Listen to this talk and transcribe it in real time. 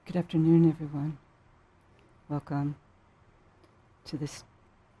Good afternoon, everyone. Welcome to this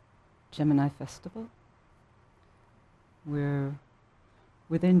Gemini festival. We're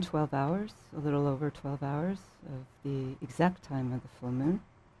within 12 hours, a little over 12 hours, of the exact time of the full moon,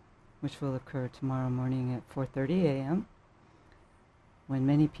 which will occur tomorrow morning at 4:30 a.m., when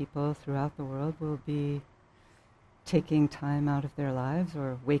many people throughout the world will be taking time out of their lives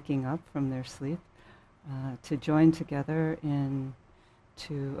or waking up from their sleep to join together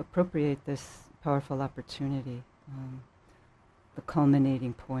to appropriate this powerful opportunity, the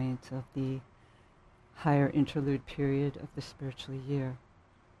culminating point of the higher interlude period of the spiritual year.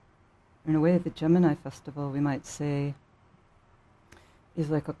 In a way, the Gemini festival, we might say,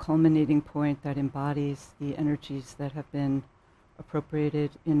 is like a culminating point that embodies the energies that have been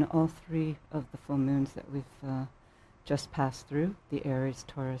appropriated in all three of the full moons that we've just passed through, the Aries,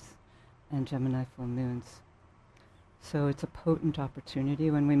 Taurus, and Gemini full moons. So it's a potent opportunity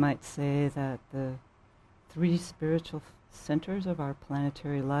when we might say that the three spiritual centers of our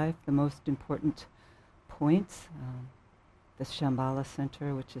planetary life, the most important points, the Shambhala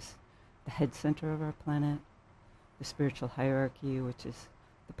center, which is the head center of our planet, the spiritual hierarchy, which is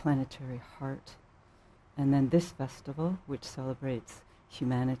the planetary heart, and then this festival, which celebrates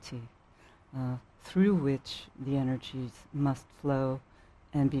humanity, through which the energies must flow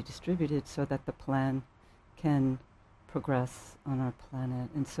and be distributed so that the plan can progress on our planet.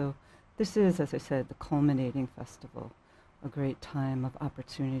 And so this is, as I said, the culminating festival, a great time of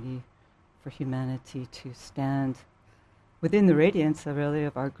opportunity for humanity to stand within the radiance really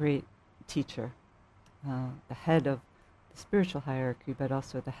of our great teacher, the head of the spiritual hierarchy, but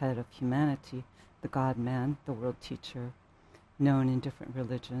also the head of humanity, the God-man, the world teacher, known in different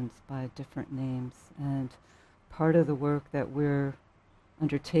religions by different names. And part of the work that we're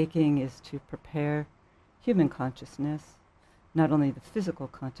undertaking is to prepare human consciousness, not only the physical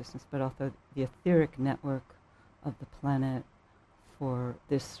consciousness, but also the etheric network of the planet for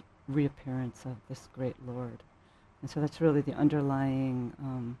this reappearance of this great Lord. And so that's really the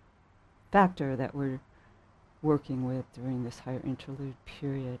underlying factor that we're working with during this higher interlude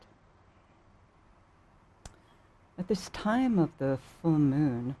period. At this time of the full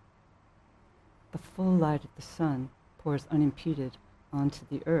moon, the full light of the sun pours unimpeded onto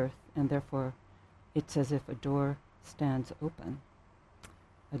the earth, and therefore it's as if a door stands open,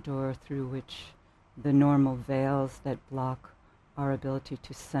 a door through which the normal veils that block our ability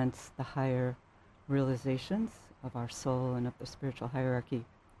to sense the higher realizations of our soul and of the spiritual hierarchy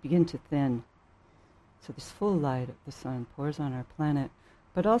begin to thin. So this full light of the sun pours on our planet,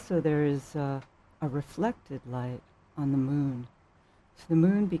 but also there is a reflected light on the moon. So the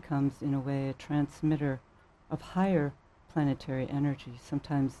moon becomes, in a way, a transmitter of higher planetary energy.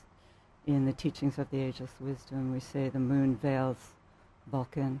 Sometimes in the teachings of the Ageless Wisdom, we say the moon veils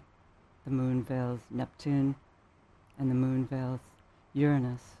Vulcan, the moon veils Neptune, and the moon veils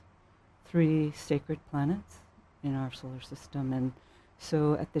Uranus, three sacred planets in our solar system. And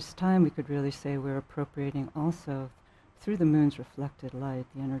so at this time, we could really say we're appropriating also, through the moon's reflected light,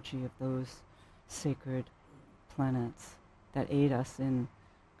 the energy of those sacred planets that aid us in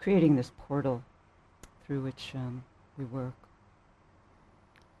creating this portal through which we work.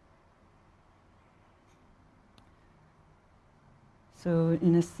 So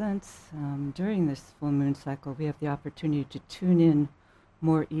in a sense, during this full moon cycle, we have the opportunity to tune in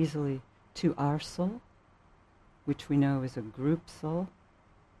more easily to our soul, which we know is a group soul,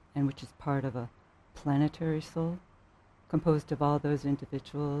 and which is part of a planetary soul, composed of all those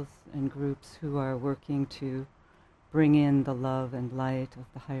individuals and groups who are working to bring in the love and light of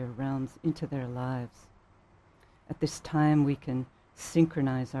the higher realms into their lives. At this time, we can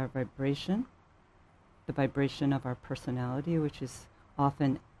synchronize our vibration, the vibration of our personality, which is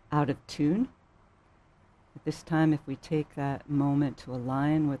often out of tune. At this time, if we take that moment to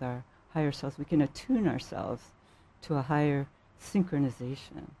align with our higher selves, we can attune ourselves to a higher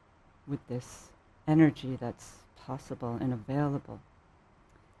synchronization with this energy that's possible and available.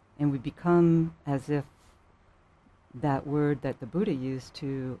 And we become as if that word that the Buddha used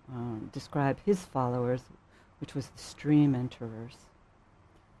to describe his followers, which was the stream enterers.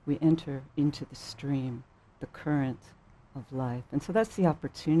 We enter into the stream, the current of life. And so that's the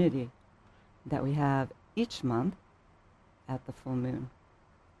opportunity that we have each month at the full moon.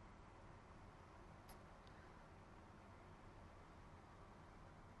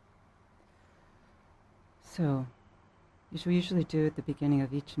 So, as we usually do at the beginning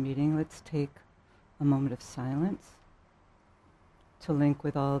of each meeting, let's take a moment of silence to link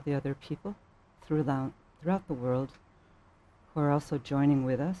with all the other people throughout the world who are also joining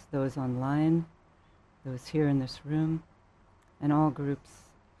with us, those online, those here in this room, and all groups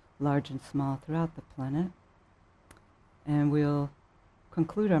large and small, throughout the planet. And we'll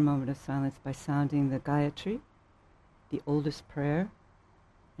conclude our moment of silence by sounding the Gayatri, the oldest prayer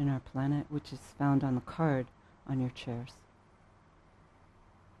in our planet, which is found on the card on your chairs.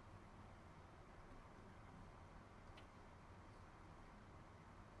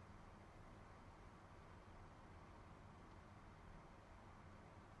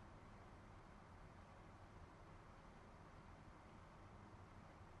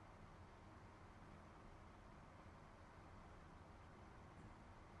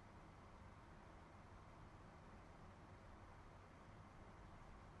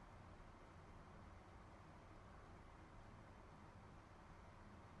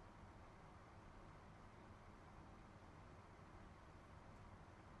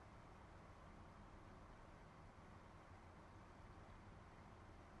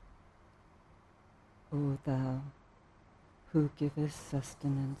 O thou, who givest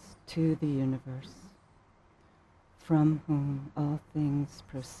sustenance to the universe, from whom all things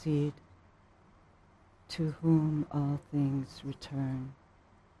proceed, to whom all things return,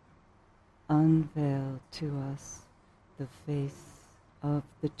 unveil to us the face of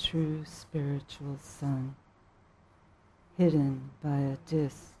the true spiritual sun, hidden by a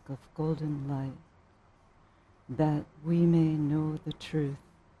disk of golden light, that we may know the truth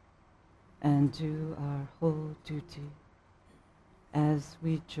and do our whole duty as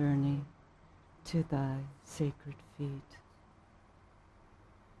we journey to thy sacred feet.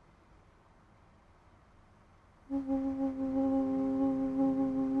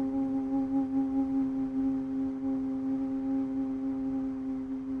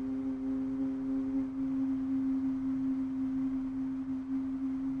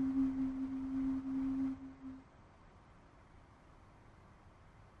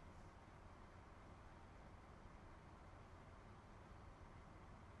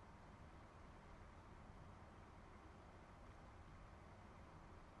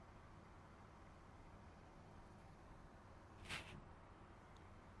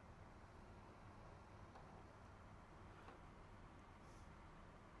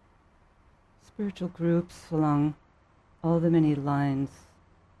 Spiritual groups along all the many lines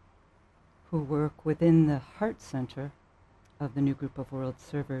who work within the heart center of the new group of world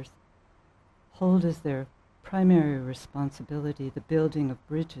servers hold as their primary responsibility the building of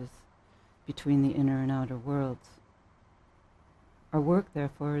bridges between the inner and outer worlds. Our work,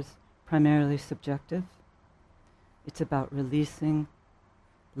 therefore, is primarily subjective. It's about releasing,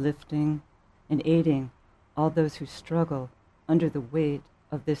 lifting, and aiding all those who struggle under the weight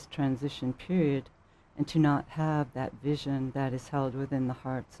of this transition period and to not have that vision that is held within the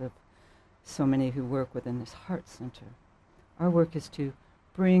hearts of so many who work within this heart center. Our work is to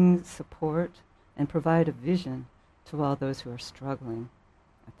bring support and provide a vision to all those who are struggling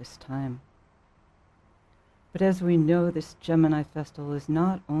at this time. But as we know, this Gemini festival is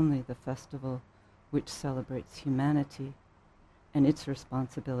not only the festival which celebrates humanity and its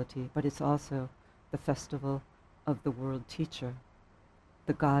responsibility, but it's also the festival of the world teacher,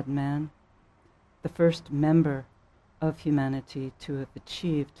 the God-man, the first member of humanity to have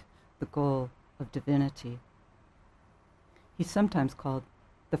achieved the goal of divinity. He's sometimes called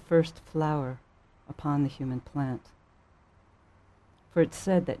the first flower upon the human plant. For it's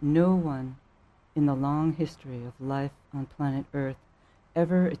said that no one in the long history of life on planet Earth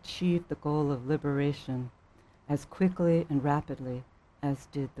ever achieved the goal of liberation as quickly and rapidly as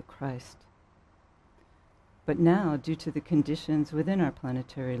did the Christ. But now, due to the conditions within our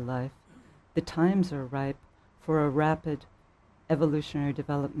planetary life, the times are ripe for a rapid evolutionary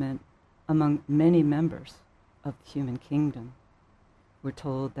development among many members of the human kingdom. We're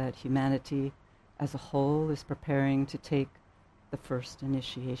told that humanity as a whole is preparing to take the first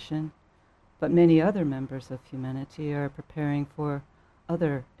initiation, but many other members of humanity are preparing for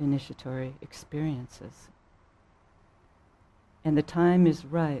other initiatory experiences. And the time is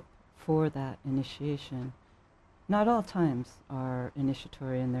ripe for that initiation. Not all times are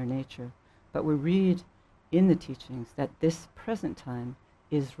initiatory in their nature, but we read in the teachings that this present time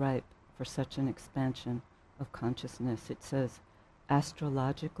is ripe for such an expansion of consciousness. It says,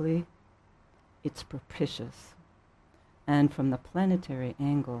 astrologically, it's propitious. And from the planetary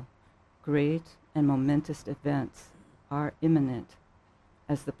angle, great and momentous events are imminent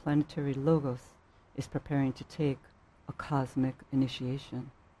as the planetary logos is preparing to take a cosmic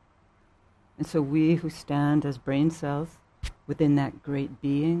initiation. And so we who stand as brain cells within that great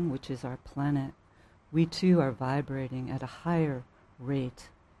being, which is our planet, we too are vibrating at a higher rate.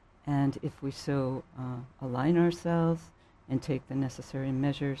 And if we so align ourselves and take the necessary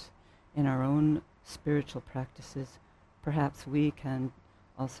measures in our own spiritual practices, perhaps we can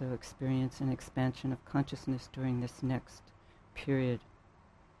also experience an expansion of consciousness during this next period.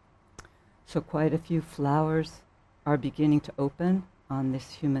 So quite a few flowers are beginning to open on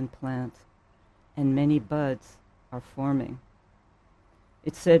this human plant, and many buds are forming.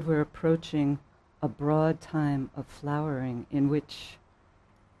 It's said we're approaching a broad time of flowering in which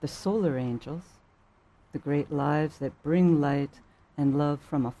the solar angels, the great lives that bring light and love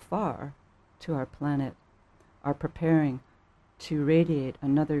from afar to our planet, are preparing to radiate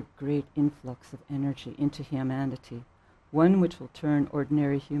another great influx of energy into humanity, one which will turn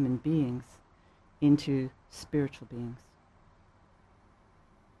ordinary human beings into spiritual beings.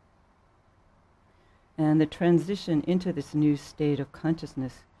 And the transition into this new state of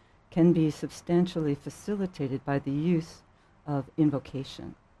consciousness can be substantially facilitated by the use of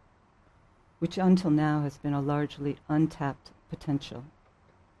invocation, which until now has been a largely untapped potential.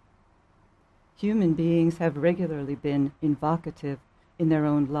 Human beings have regularly been invocative in their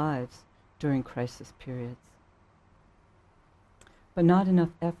own lives during crisis periods. But not enough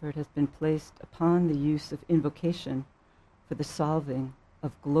effort has been placed upon the use of invocation for the solving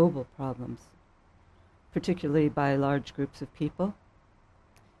of global problems, particularly by large groups of people,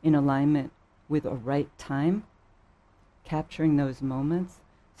 in alignment with a right time, capturing those moments,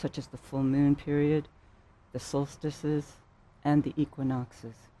 such as the full moon period, the solstices, and the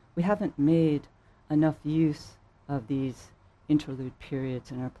equinoxes. We haven't made enough use of these interlude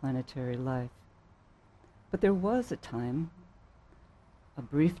periods in our planetary life. But there was a time, a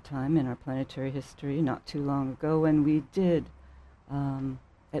brief time in our planetary history, not too long ago, when we did,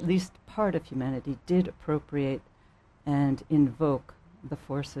 at least part of humanity did appropriate and invoke the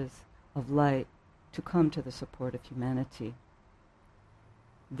forces of light to come to the support of humanity.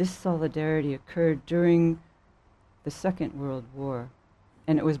 This solidarity occurred during the Second World War,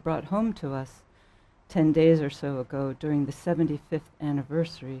 and it was brought home to us 10 days or so ago during the 75th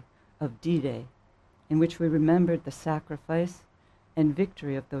anniversary of D-Day, in which we remembered the sacrifice and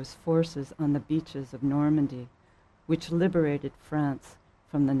victory of those forces on the beaches of Normandy, which liberated France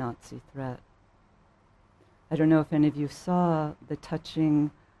from the Nazi threat. I don't know if any of you saw the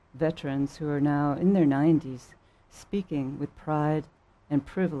touching veterans who are now in their 90s speaking with pride and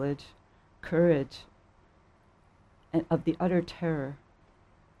privilege, courage, and of the utter terror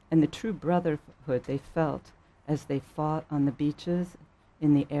and the true brotherhood they felt as they fought on the beaches,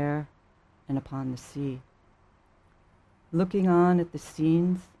 in the air, and upon the sea. Looking on at the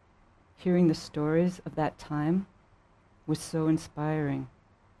scenes, hearing the stories of that time was so inspiring.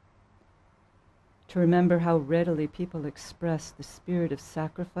 To remember how readily people express the spirit of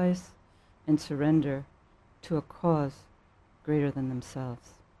sacrifice and surrender to a cause greater than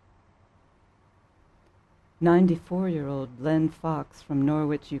themselves. 94-year-old Len Fox from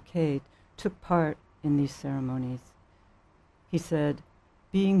Norwich, UK, took part in these ceremonies. He said,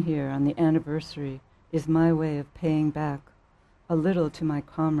 "Being here on the anniversary is my way of paying back a little to my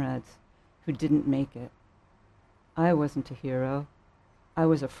comrades who didn't make it. I wasn't a hero. I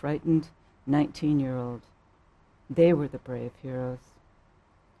was a frightened 19-year-old. They were the brave heroes.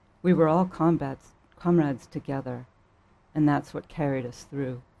 We were all comrades together, and that's what carried us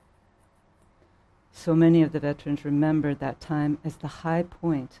through." So many of the veterans remembered that time as the high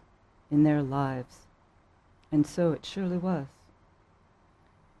point in their lives, and so it surely was.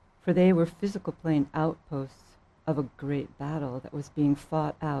 For they were physical plane outposts of a great battle that was being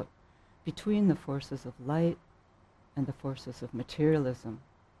fought out between the forces of light and the forces of materialism.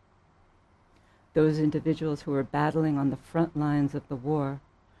 Those individuals who were battling on the front lines of the war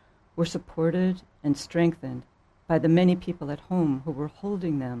were supported and strengthened by the many people at home who were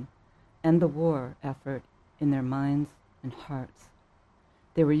holding them and the war effort in their minds and hearts.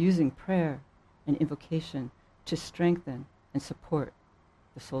 They were using prayer and invocation to strengthen and support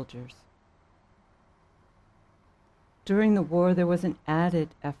the soldiers. During the war, there was an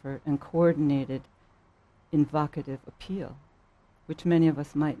added effort and coordinated invocative appeal, which many of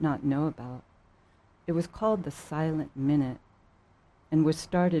us might not know about. It was called the Silent Minute and was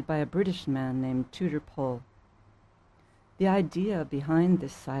started by a British man named Tudor Pole. The idea behind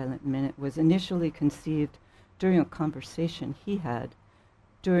this Silent Minute was initially conceived during a conversation he had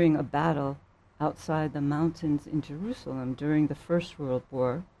during a battle outside the mountains in Jerusalem during the First World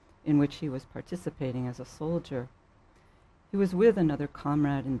War, in which he was participating as a soldier. He was with another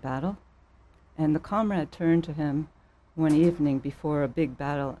comrade in battle, and the comrade turned to him one evening before a big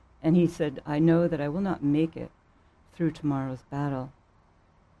battle, and he said, "I know that I will not make it through tomorrow's battle."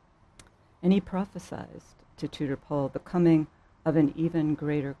 And he prophesied to Tudor Pole the coming of an even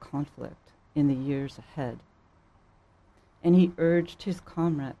greater conflict in the years ahead. And he urged his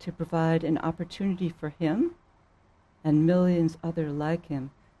comrade to provide an opportunity for him and millions other like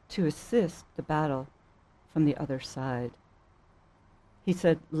him to assist the battle from the other side. He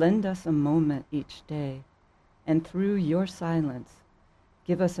said, lend us a moment each day, and through your silence,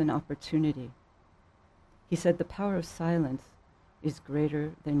 give us an opportunity. He said, the power of silence is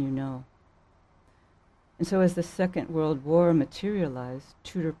greater than you know. And so as the Second World War materialized,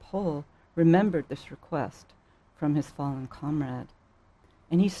 Tudor Pole remembered this request from his fallen comrade.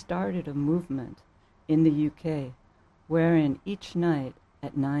 And he started a movement in the UK wherein each night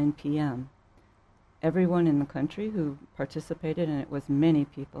at 9 p.m., everyone in the country who participated, and it was many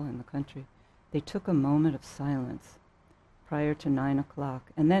people in the country, they took a moment of silence prior to 9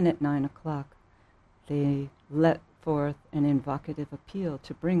 o'clock. And then at 9 o'clock, they let forth an invocative appeal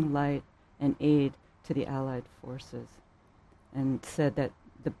to bring light and aid to the Allied forces, and said that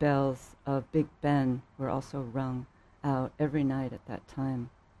the bells of Big Ben were also rung out every night at that time.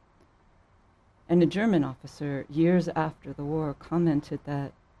 And a German officer, years after the war, commented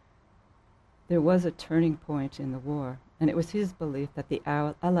that there was a turning point in the war, and it was his belief that the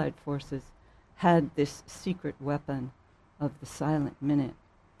Allied forces had this secret weapon of the silent minute,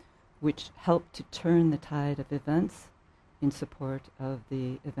 which helped to turn the tide of events in support of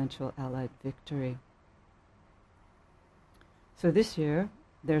the eventual Allied victory. So this year,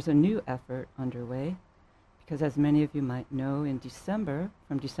 there's a new effort underway, because as many of you might know, in December,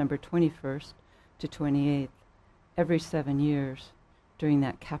 from December 21st to 28th, every 7 years, during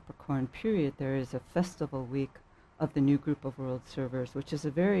that Capricorn period, there is a festival week of the new group of world servers, which is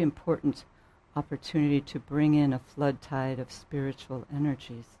a very important opportunity to bring in a flood tide of spiritual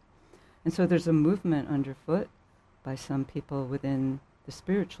energies. And so there's a movement underfoot by some people within the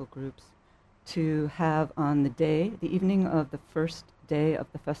spiritual groups to have on the day, the evening of the first day of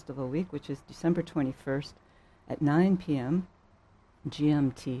the festival week, which is December 21st at 9 p.m.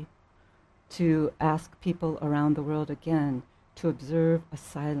 GMT, to ask people around the world again to observe a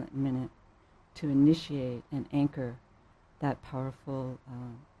silent minute, to initiate and anchor that powerful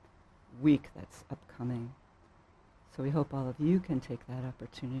week that's upcoming. So we hope all of you can take that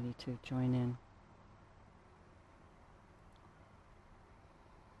opportunity to join in.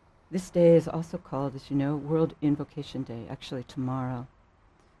 This day is also called, as you know, World Invocation Day, actually tomorrow,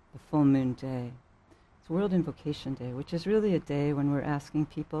 the full moon day. It's World Invocation Day, which is really a day when we're asking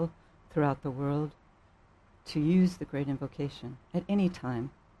people throughout the world to use the Great Invocation at any time,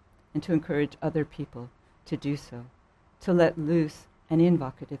 and to encourage other people to do so, to let loose an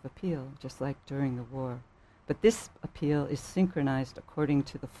invocative appeal, just like during the war. But this appeal is synchronized according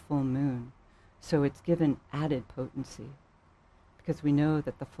to the full moon, so it's given added potency, because we know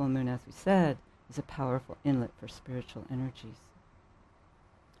that the full moon, as we said, is a powerful inlet for spiritual energies.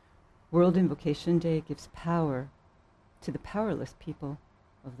 World Invocation Day gives power to the powerless people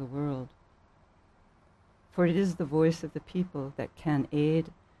of the world, for it is the voice of the people that can aid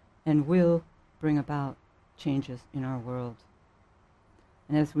and will bring about changes in our world.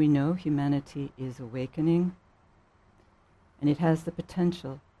 And as we know, humanity is awakening, and it has the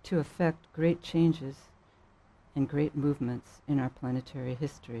potential to affect great changes and great movements in our planetary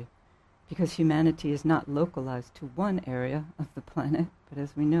history, because humanity is not localized to one area of the planet, but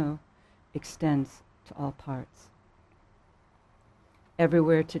as we know, extends to all parts.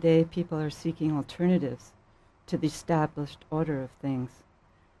 Everywhere today, people are seeking alternatives to the established order of things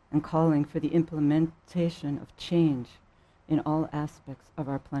and calling for the implementation of change in all aspects of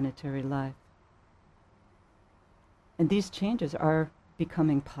our planetary life. And these changes are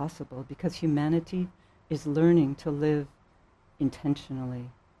becoming possible because humanity is learning to live intentionally.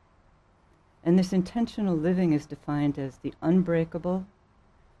 And this intentional living is defined as the unbreakable,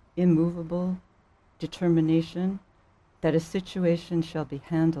 immovable determination that a situation shall be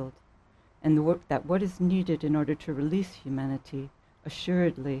handled, and that what is needed in order to release humanity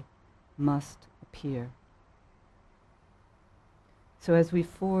assuredly must appear. So as we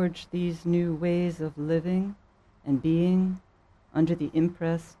forge these new ways of living and being under the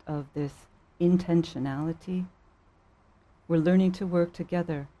impress of this intentionality, we're learning to work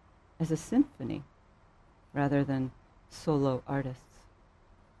together as a symphony rather than solo artists.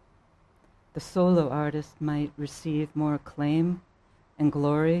 The solo artist might receive more acclaim and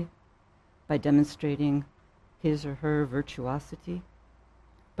glory by demonstrating his or her virtuosity,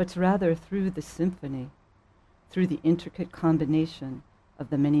 but it's rather through the symphony, through the intricate combination of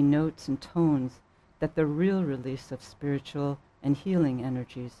the many notes and tones, that the real release of spiritual and healing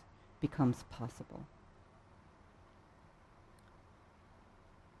energies becomes possible.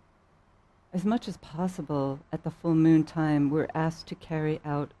 As much as possible at the full moon time, we're asked to carry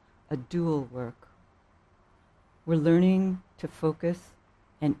out a dual work. We're learning to focus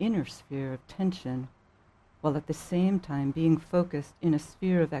an inner sphere of tension while at the same time being focused in a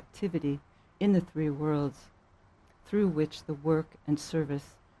sphere of activity in the three worlds through which the work and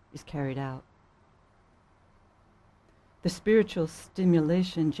service is carried out. The spiritual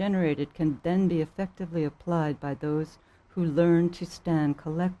stimulation generated can then be effectively applied by those who learn to stand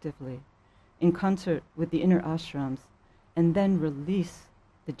collectively in concert with the inner ashrams and then release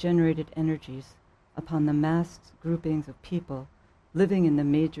the generated energies upon the massed groupings of people living in the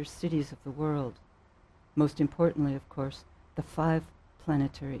major cities of the world. Most importantly, of course, the 5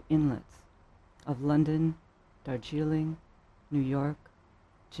 planetary inlets of London, Darjeeling, New York,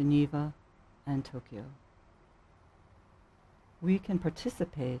 Geneva, and Tokyo. We can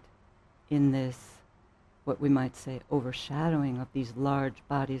participate in this, what we might say, overshadowing of these large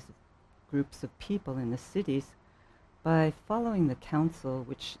bodies of groups of people in the cities by following the counsel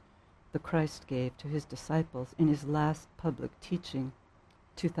which the Christ gave to his disciples in his last public teaching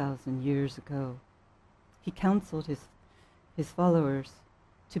 2,000 years ago. He counseled his followers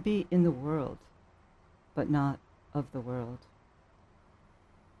to be in the world, but not of the world.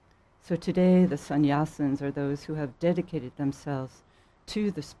 So today the sannyasins are those who have dedicated themselves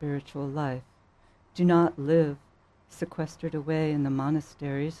to the spiritual life, do not live sequestered away in the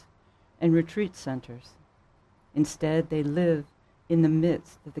monasteries and retreat centers. Instead, they live in the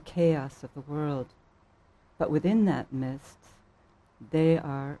midst of the chaos of the world. But within that midst, they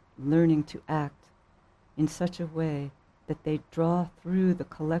are learning to act in such a way that they draw through the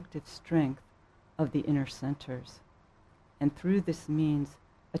collective strength of the inner centers. And through this means,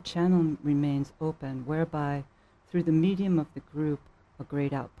 a channel remains open whereby, through the medium of the group, a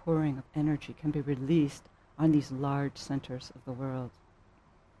great outpouring of energy can be released on these large centers of the world.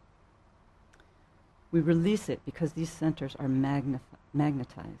 We release it because these centers are magnetized.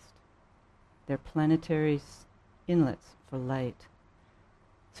 They're planetary inlets for light.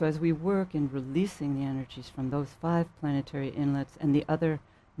 So as we work in releasing the energies from those 5 planetary inlets and the other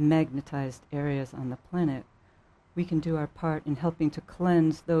magnetized areas on the planet, we can do our part in helping to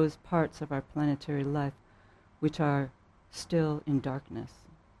cleanse those parts of our planetary life which are still in darkness.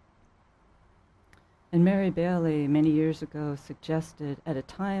 And Mary Bailey, many years ago, suggested at a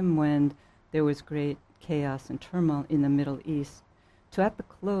time when there was great chaos and turmoil in the Middle East, to at the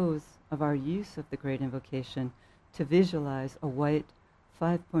close of our use of the Great Invocation, to visualize a white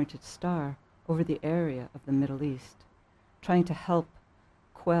 5-pointed star over the area of the Middle East, trying to help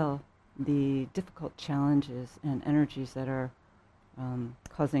quell the difficult challenges and energies that are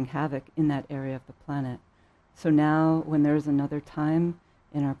causing havoc in that area of the planet. So now, when there is another time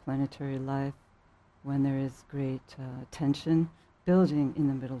in our planetary life, when there is great tension building in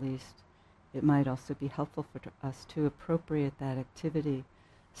the Middle East, it might also be helpful for us to appropriate that activity,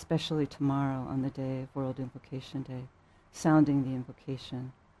 especially tomorrow on the day of World Invocation Day, sounding the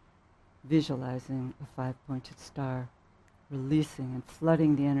invocation, visualizing a 5-pointed star, releasing and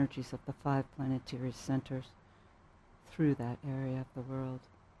flooding the energies of the 5 planetary centers through that area of the world.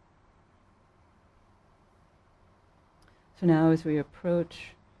 So now as we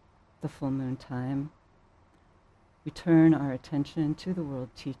approach the full moon time, we turn our attention to the world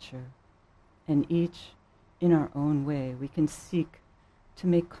teacher, and each in our own way we can seek to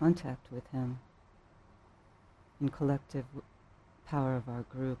make contact with him in collective power of our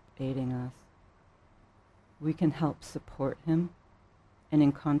group aiding us. We can help support him, and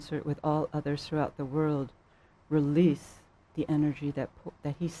in concert with all others throughout the world, release the energy that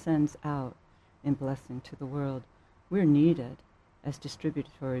he sends out in blessing to the world. We're needed as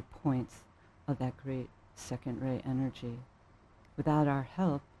distributory points of that great second-ray energy. Without our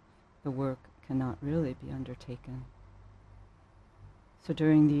help, the work cannot really be undertaken. So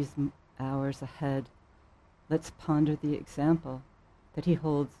during these hours ahead, let's ponder the example that he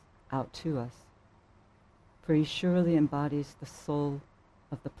holds out to us. For he surely embodies the soul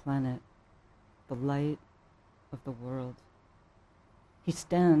of the planet, the light of the world. He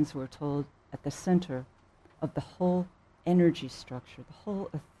stands, we're told, at the center of the whole energy structure, the whole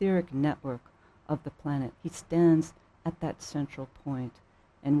etheric network of the planet. He stands at that central point,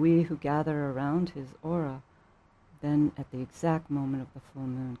 and we who gather around his aura, then at the exact moment of the full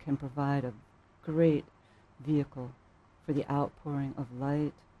moon, can provide a great vehicle for the outpouring of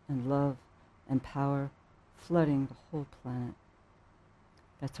light and love and power, flooding the whole planet.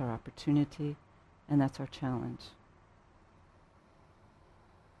 That's our opportunity, and that's our challenge.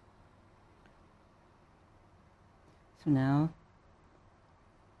 So now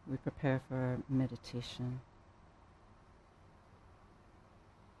we prepare for our meditation.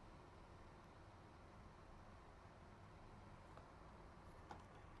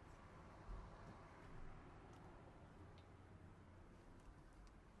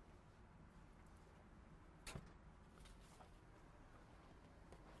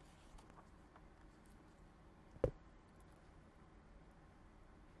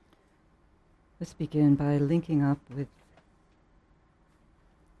 Let's begin by linking up with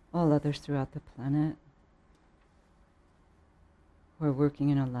all others throughout the planet who are working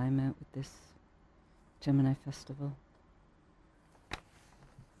in alignment with this Gemini festival.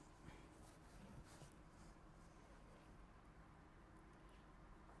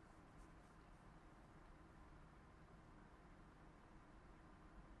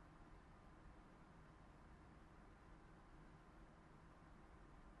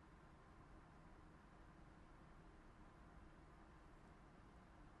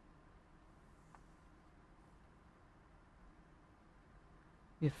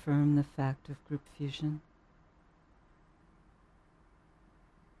 We affirm the fact of group fusion.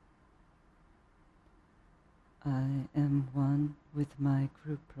 I am one with my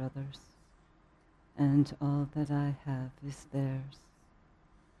group brothers, and all that I have is theirs.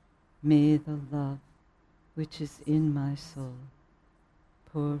 May the love which is in my soul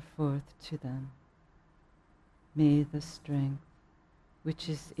pour forth to them. May the strength which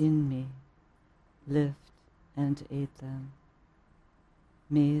is in me lift and aid them.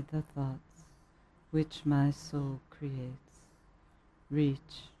 May the thoughts which my soul creates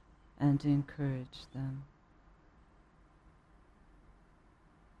reach and encourage them.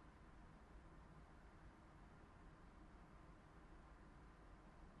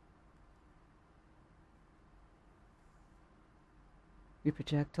 We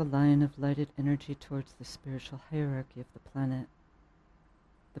project a line of lighted energy towards the spiritual hierarchy of the planet,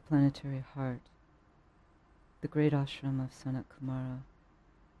 the planetary heart, the great ashram of Sanat Kumara,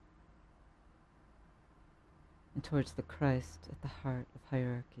 and towards the Christ at the heart of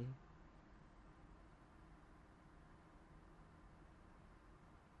hierarchy.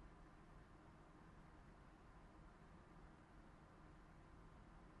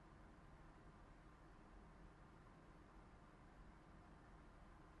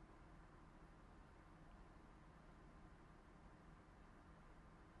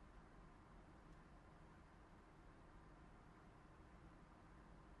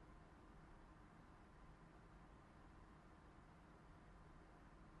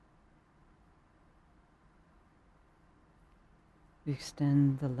 We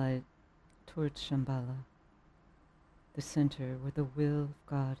extend the light towards Shambhala, the center where the will of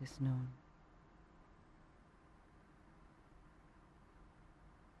God is known.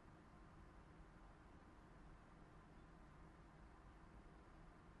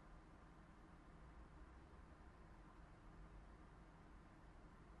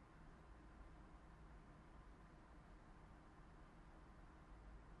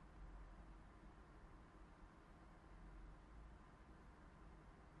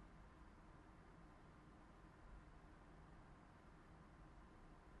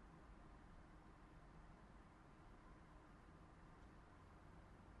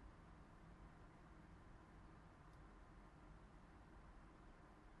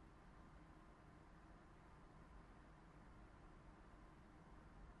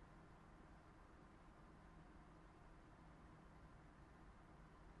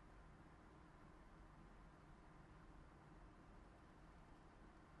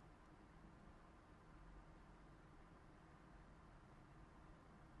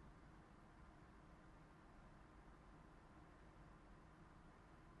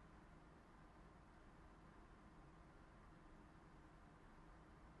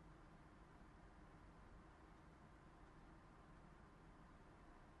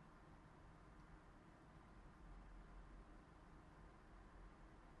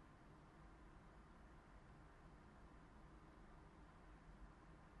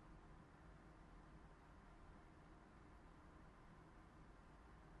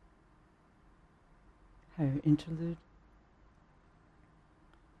 Higher interlude.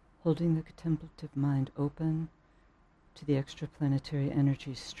 Holding the contemplative mind open to the extraplanetary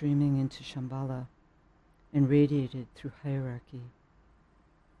energy streaming into Shambhala and radiated through hierarchy.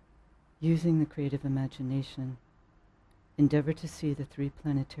 Using the creative imagination, endeavor to see the three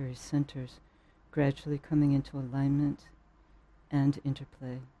planetary centers gradually coming into alignment and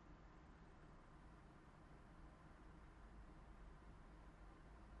interplay.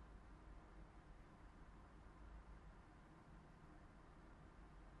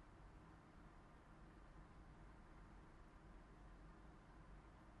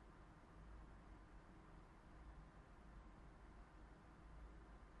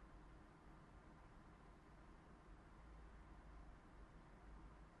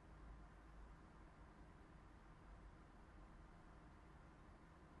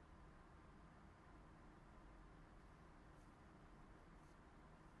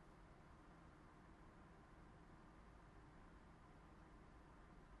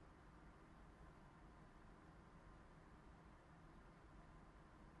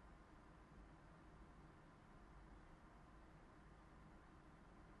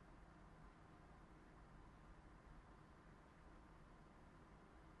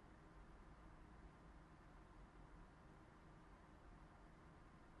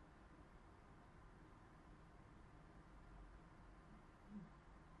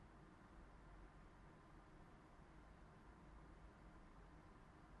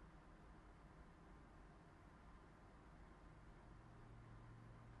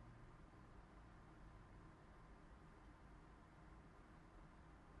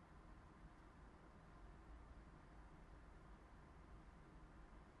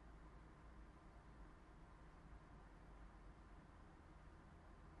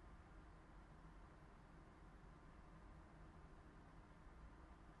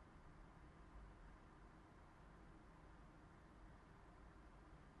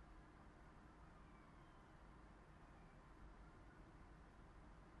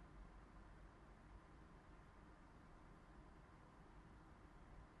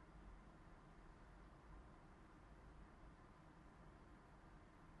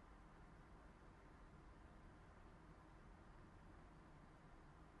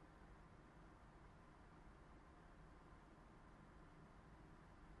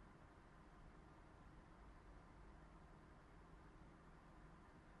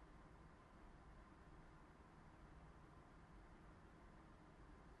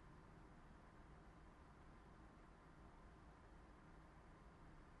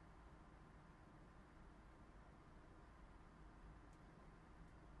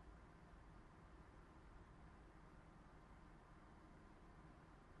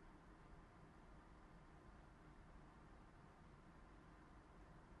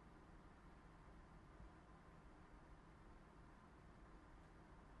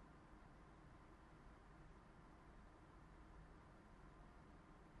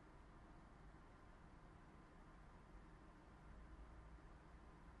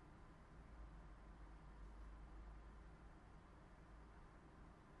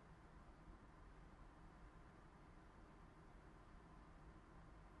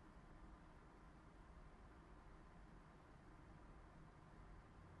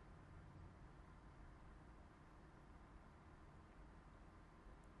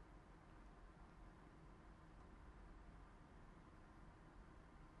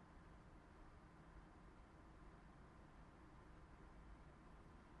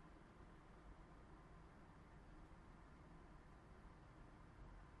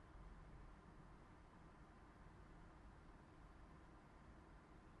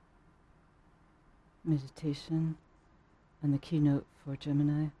 Meditation on the keynote for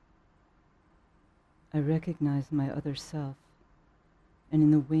Gemini. I recognize my other self, and in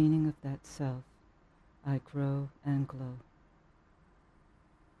the waning of that self, I grow and glow.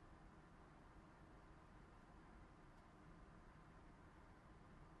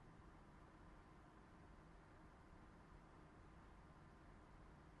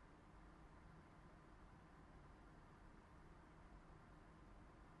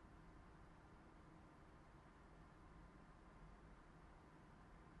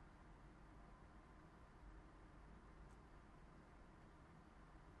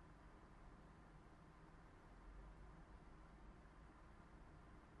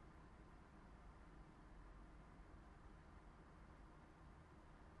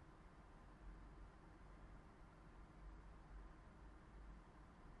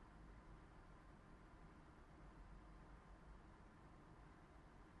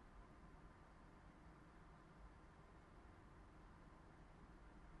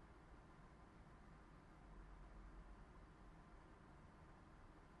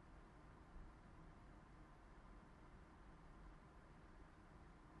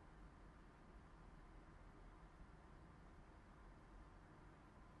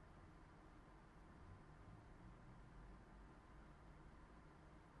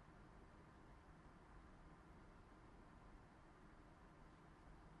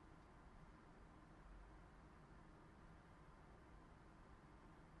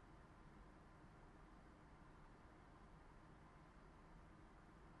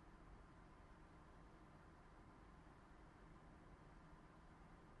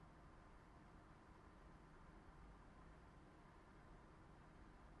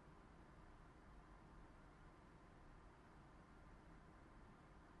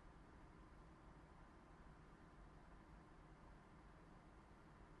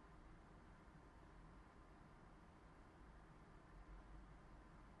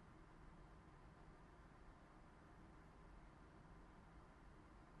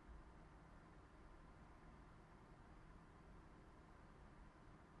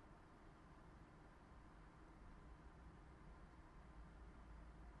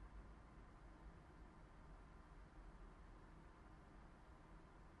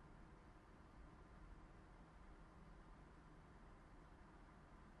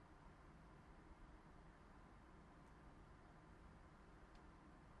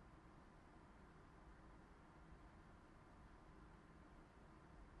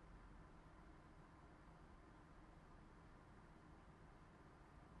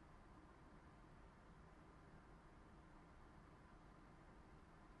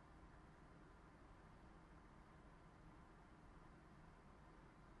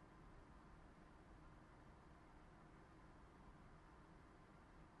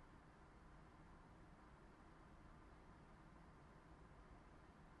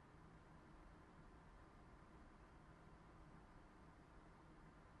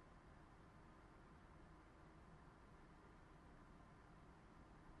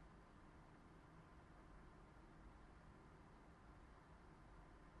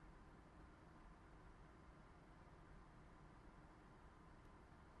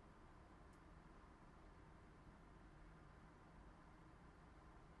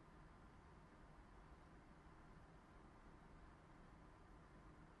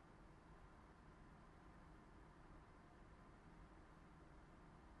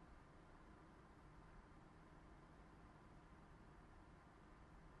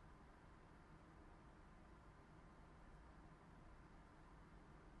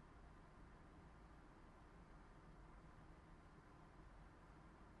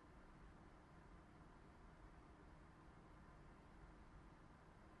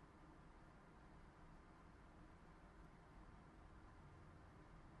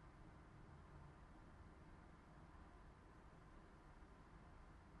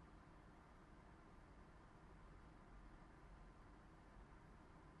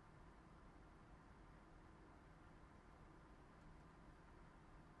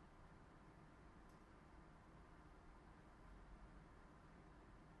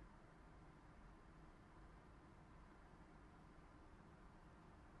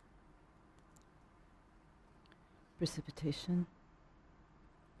 Precipitation.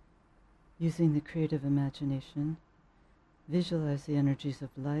 Using the creative imagination, visualize the energies of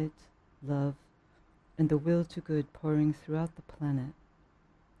light, love, and the will to good pouring throughout the planet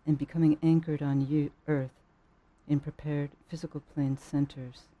and becoming anchored on Earth in prepared physical plane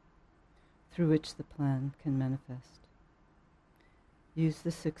centers through which the plan can manifest. Use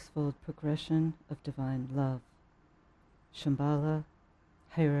the sixfold progression of divine love, Shambhala,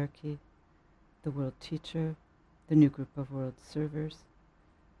 hierarchy, the world teacher, the new group of world servers,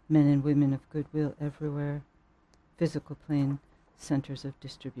 men and women of goodwill everywhere, physical plane centers of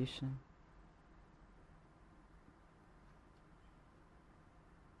distribution.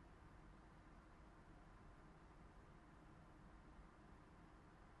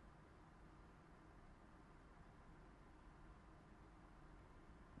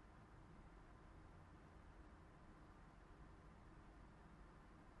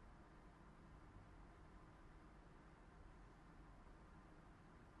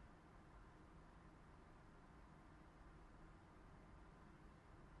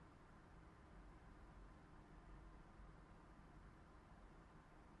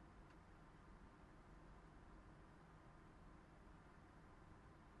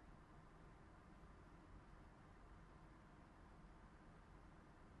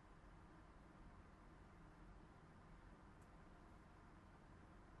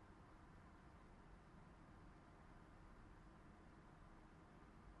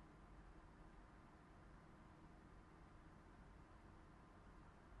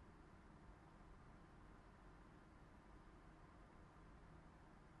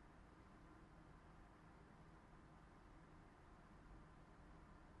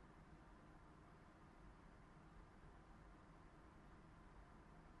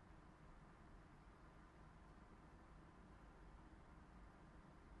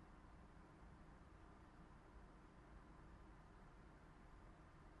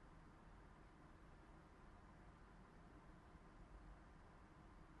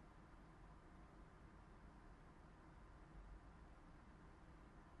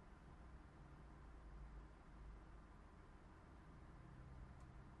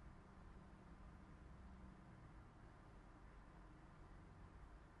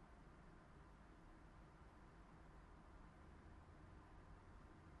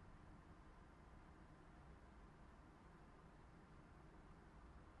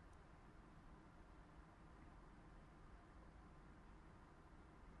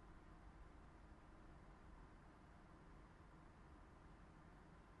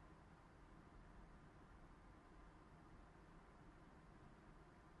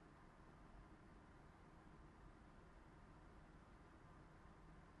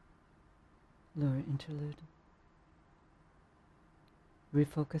 Lower interlude.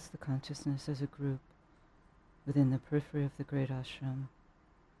 Refocus the consciousness as a group within the periphery of the great ashram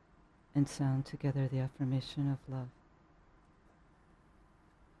and sound together the affirmation of love.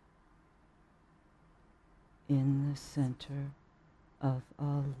 In the center of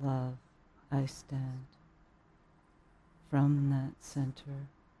all love I stand. From that center,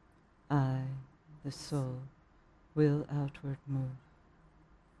 I, the soul, will outward move.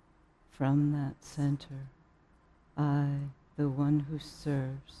 From that center, I, the one who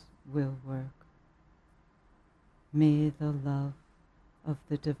serves, will work. May the love of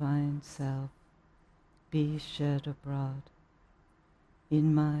the divine self be shed abroad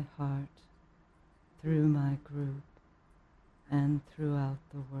in my heart, through my group, and throughout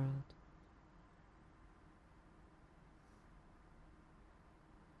the world.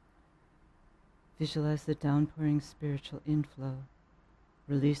 Visualize the downpouring spiritual inflow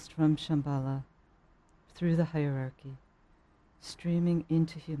released from Shambhala through the hierarchy, streaming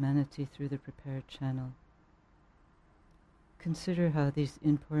into humanity through the prepared channel. Consider how these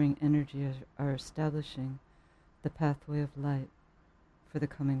inpouring energies are establishing the pathway of light for the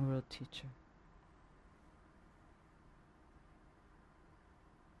coming world teacher.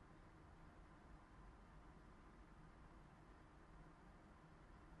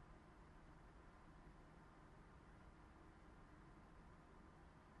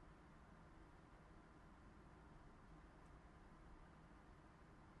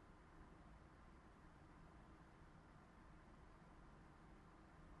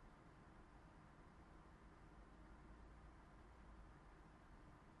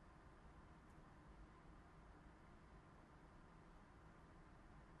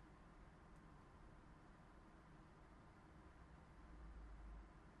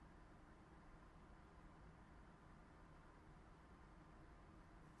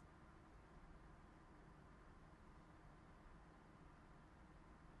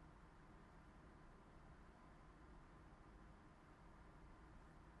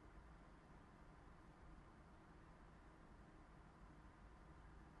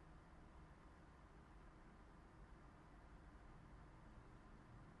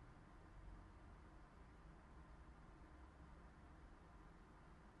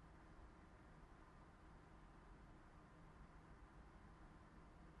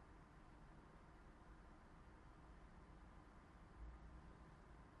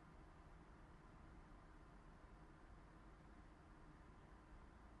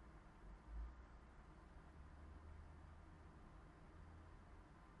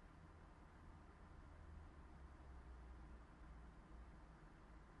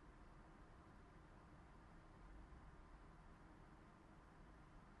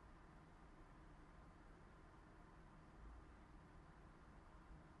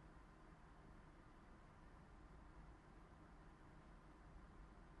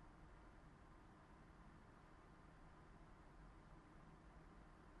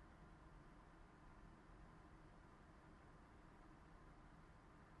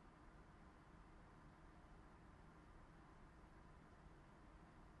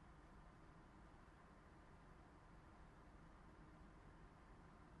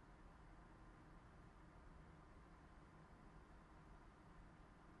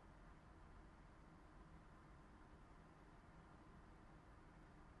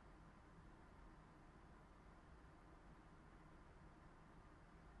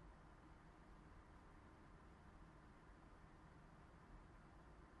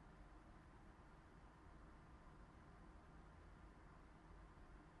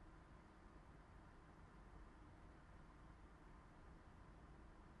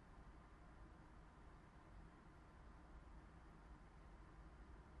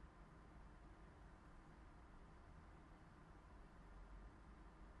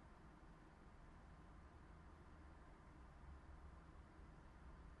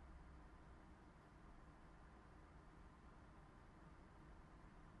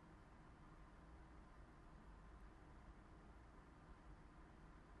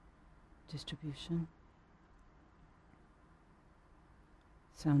 distribution.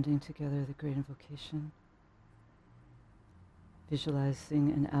 Sounding together the great invocation.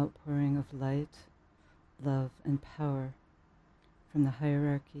 Visualizing an outpouring of light, love, and power from the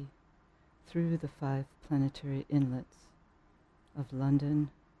hierarchy through the 5 planetary inlets of London,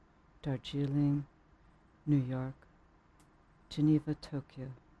 Darjeeling, New York, Geneva, Tokyo,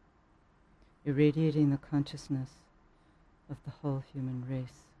 irradiating the consciousness of the whole human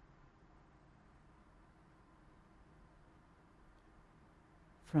race.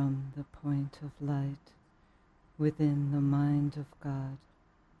 From the point of light within the mind of God,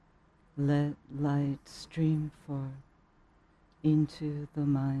 let light stream forth into the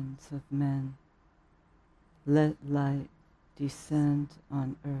minds of men. Let light descend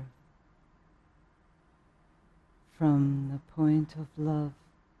on earth. From the point of love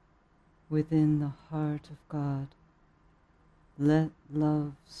within the heart of God, let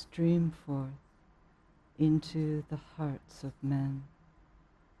love stream forth into the hearts of men.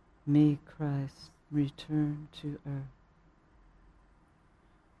 May Christ return to earth.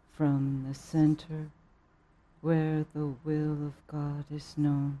 From the center where the will of God is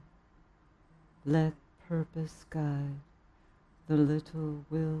known, let purpose guide the little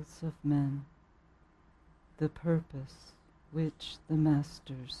wills of men, the purpose which the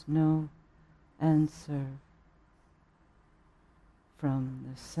masters know and serve. From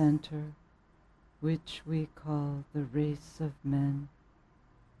the center which we call the race of men,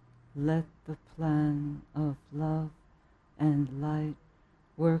 let the plan of love and light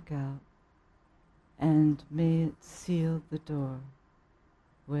work out, and may it seal the door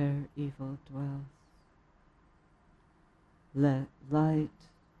where evil dwells. Let light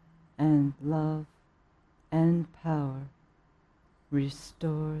and love and power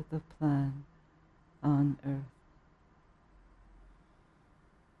restore the plan on earth.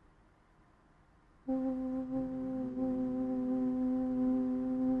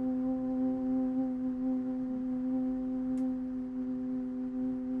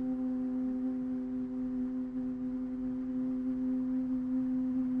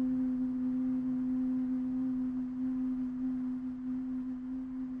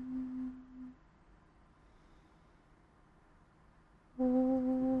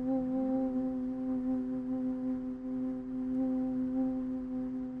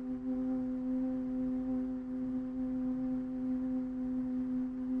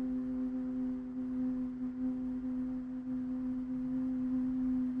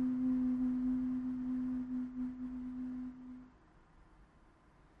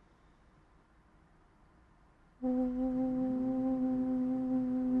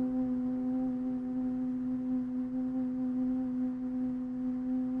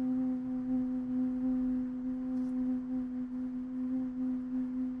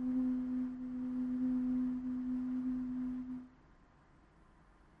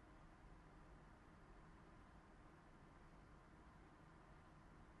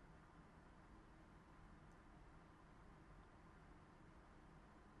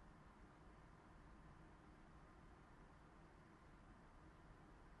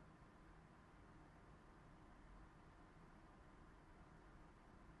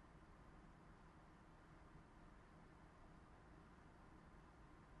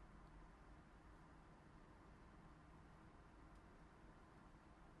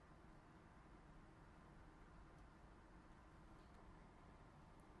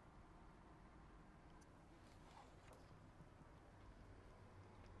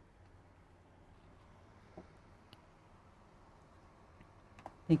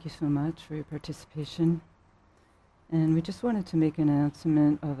 Thank you so much for your participation. And we just wanted to make an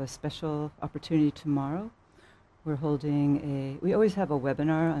announcement of a special opportunity tomorrow. We're holding we always have a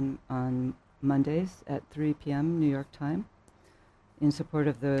webinar on Mondays at 3 p.m. New York time in support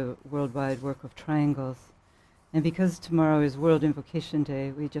of the worldwide work of triangles. And because tomorrow is World Invocation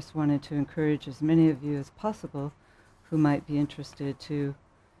Day, we just wanted to encourage as many of you as possible who might be interested to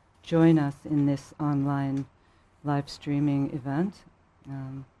join us in this online live streaming event,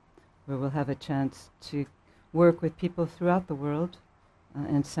 where we'll have a chance to work with people throughout the world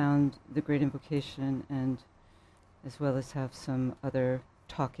and sound the Great Invocation, and as well as have some other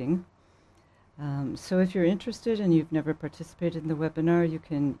talking. So if you're interested and you've never participated in the webinar, you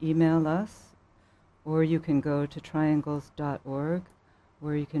can email us, or you can go to triangles.org,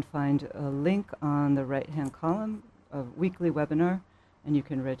 where you can find a link on the right-hand column of weekly webinar, and you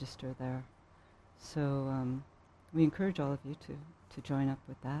can register there. So we encourage all of you to join up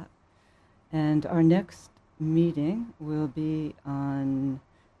with that. And our next meeting will be on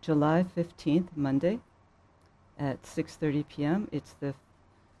July 15th, Monday, at 6:30 p.m. It's the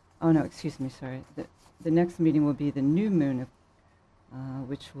Oh no, excuse me, sorry. The next meeting will be the new moon,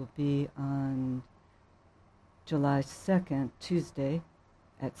 which will be on July 2nd, Tuesday,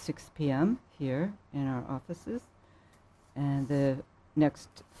 at 6 p.m. here in our offices. And the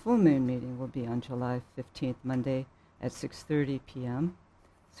next full moon meeting will be on July 15th, Monday, at 6:30 p.m.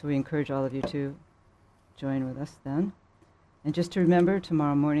 So we encourage all of you to join with us then. And just to remember,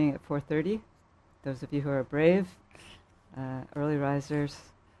 tomorrow morning at 4:30, those of you who are brave, early risers,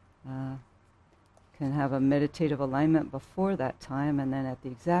 can have a meditative alignment before that time, and then at the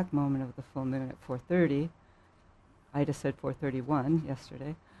exact moment of the full moon at 4:30, Ida said 4:31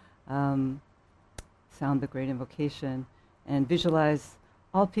 yesterday, sound the great invocation and visualize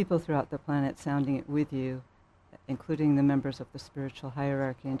all people throughout the planet sounding it with you, including the members of the spiritual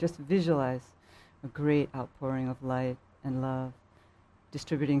hierarchy, and just visualize a great outpouring of light and love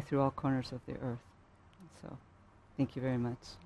distributing through all corners of the earth. So, thank you very much.